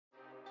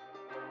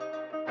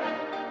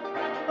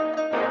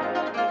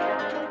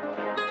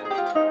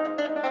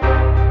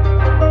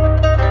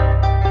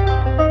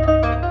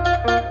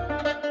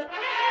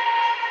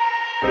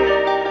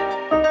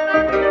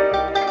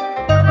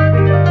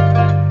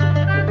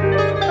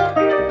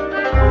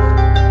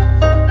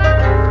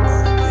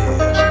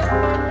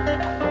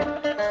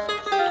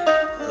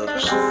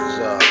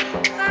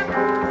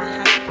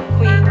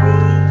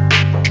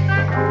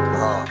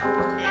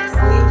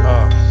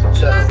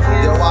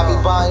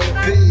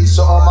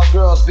So all my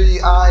girls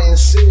B, I, and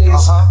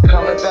C's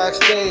coming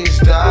backstage,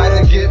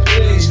 dying to get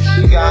pleased.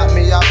 You got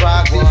me, I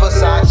rock the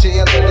Versace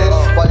and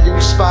linen. While you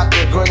spot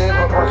the grinning,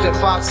 a bunch of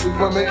foxy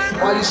women.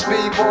 While you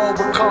speedball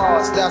with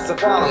cars, that's a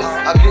valid.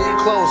 I get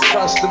clothes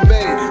custom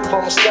made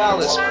from a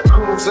stylist.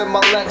 Cruise in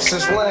my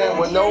Lexus land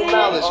with no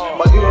malice.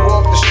 While you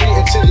walk the street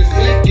until your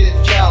feet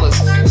get callous.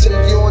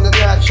 Take you on the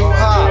natural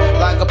high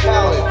like a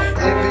pallet.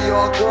 If you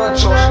all good,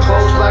 toss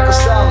clothes like a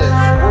salad.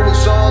 When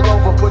it's all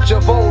over, put your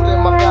vote in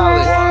my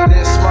ballot.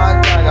 It's my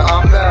diner,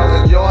 I'm Mel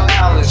and you're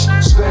Alice.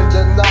 Spend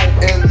the night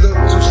and look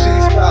to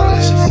C's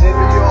palace. If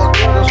you all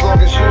good as long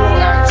as you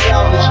don't act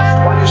childish.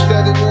 While you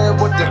standing there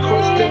with the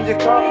crisp in your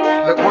cup,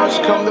 the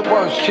worst come to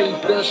worst,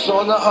 keep this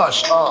on the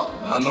hush.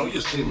 I know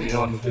you see me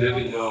on the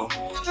video.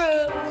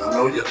 I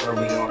know you heard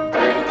me on the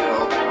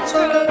radio.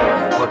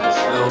 But you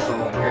still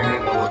don't pay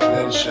no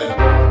attention.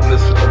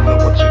 Listen to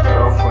what your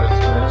girlfriend's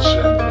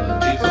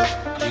mentioned.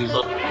 He's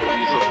a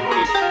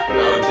freak.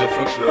 Got a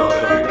different girl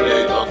every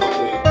day of the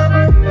week.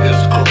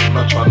 It's cool, I'm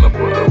not trying to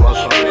put a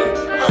rush on you.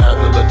 I had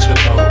to let you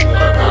know that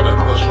I got a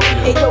crush on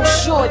you. Hey yo,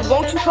 shorty,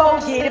 won't you go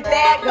get a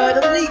bag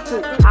of the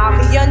lethal? I'll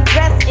be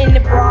undressed in the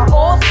bra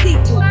all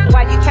see-through.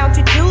 While you count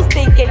your dues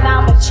thinking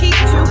I'ma cheat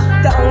you.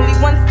 The only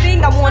one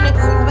thing I wanna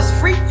do is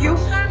freak you.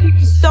 Keep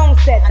your stone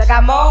sets, I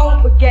got my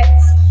own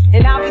baguettes.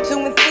 And I'll be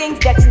doing things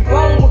that you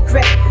won't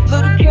regret.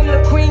 Lil Kim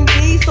the queen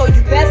bee, so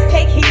you best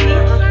take heed.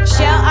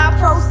 Shall I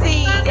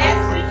proceed?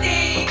 That's the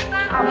thing.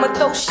 I'ma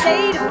throw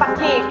shade if I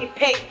can't get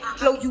paid.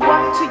 Blow you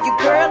up to your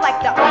girl like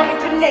the only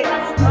grenade.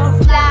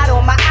 I'ma slide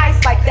on my ice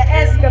like the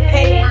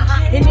escapade.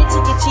 And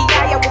itchy itchy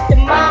eye with the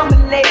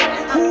marmalade.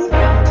 Who?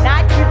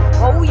 Not you.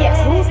 Oh yes,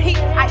 who's he?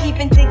 I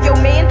even dig your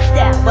man's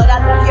style, but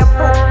I love your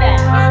profile.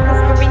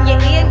 Whisper in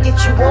your ear,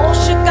 get you all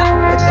shook up,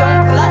 but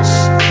don't blush.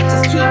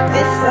 Just keep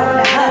this on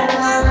the hush.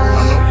 I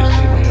know you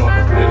see me on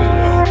the video.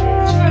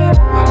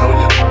 I know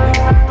you heard me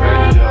on the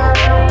radio.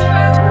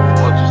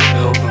 But you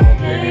still don't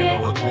pay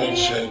no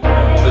attention.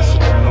 Listen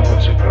to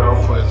what your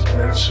girlfriend's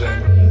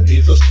mentioned.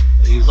 He's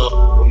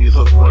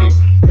a freak.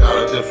 Got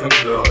a different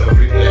girl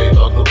every day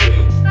of the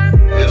week.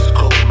 It's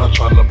cool, I'm not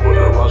trying to put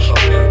a rush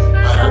on you.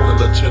 I had to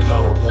let you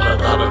know that I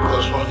got a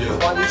crush on you.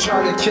 While you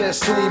trying to kiss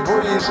sea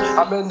breeze,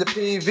 I'm in the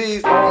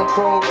PVs, on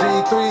chrome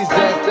D3s,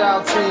 decked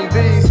out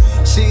TVs,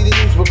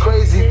 CDs with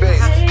crazy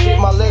bass. Keep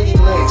my lady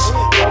lace.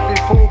 Don't be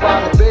fooled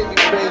by the baby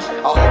face.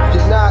 I hope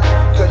you're not,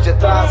 cause your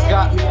thighs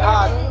got me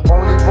hot.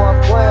 Only one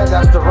plan,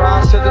 that's the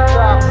rise to the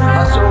top.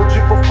 I told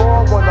you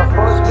before when I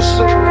first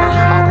pursued.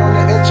 I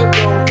wanna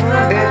interlude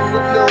in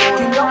the nude.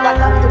 You know I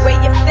love the way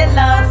you feel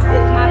us.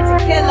 Sip my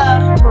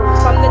tequila,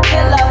 from the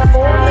dealer,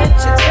 4-inch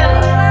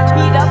chinchilla.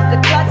 Heat up the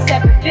clutch,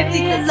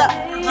 750 to luck.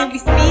 Then we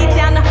speed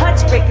down the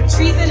hutch, break the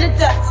trees in the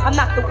dust. I'm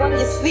not the one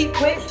you sleep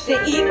with, to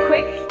eat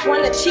quick.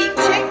 Want a cheap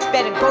chick?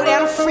 Better go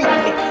down and freak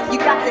it. You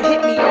got to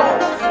hit me off.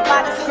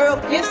 Buy this girl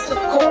gifts, of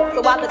course.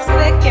 So I look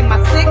slick in my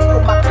six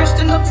with my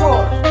Christian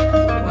drawers.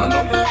 I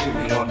know you see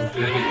me on the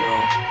video.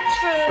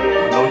 I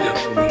know you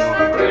heard me on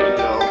the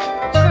radio.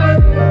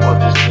 But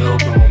you still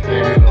don't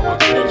pay no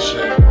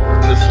attention.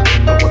 Listen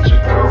to what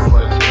your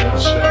girlfriend's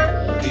mentioned.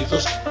 He's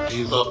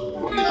a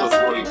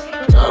freak.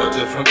 Got a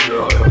different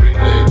girl every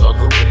day of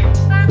the week.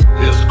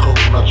 It's cool,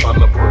 I'm not trying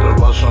to put a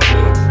rush on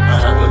you. I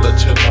had to let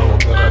you know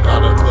that I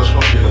got a crush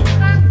on you.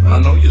 I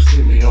know you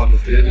see me on the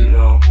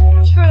video.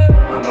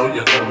 I know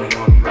you heard me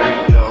on the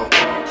radio.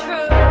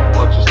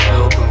 But you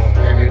still don't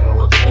pay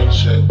no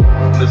attention.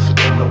 Listen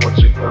to what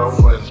your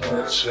girlfriend's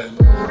mentioned.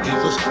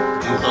 He's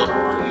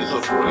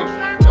a freak.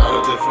 Got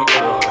a different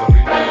girl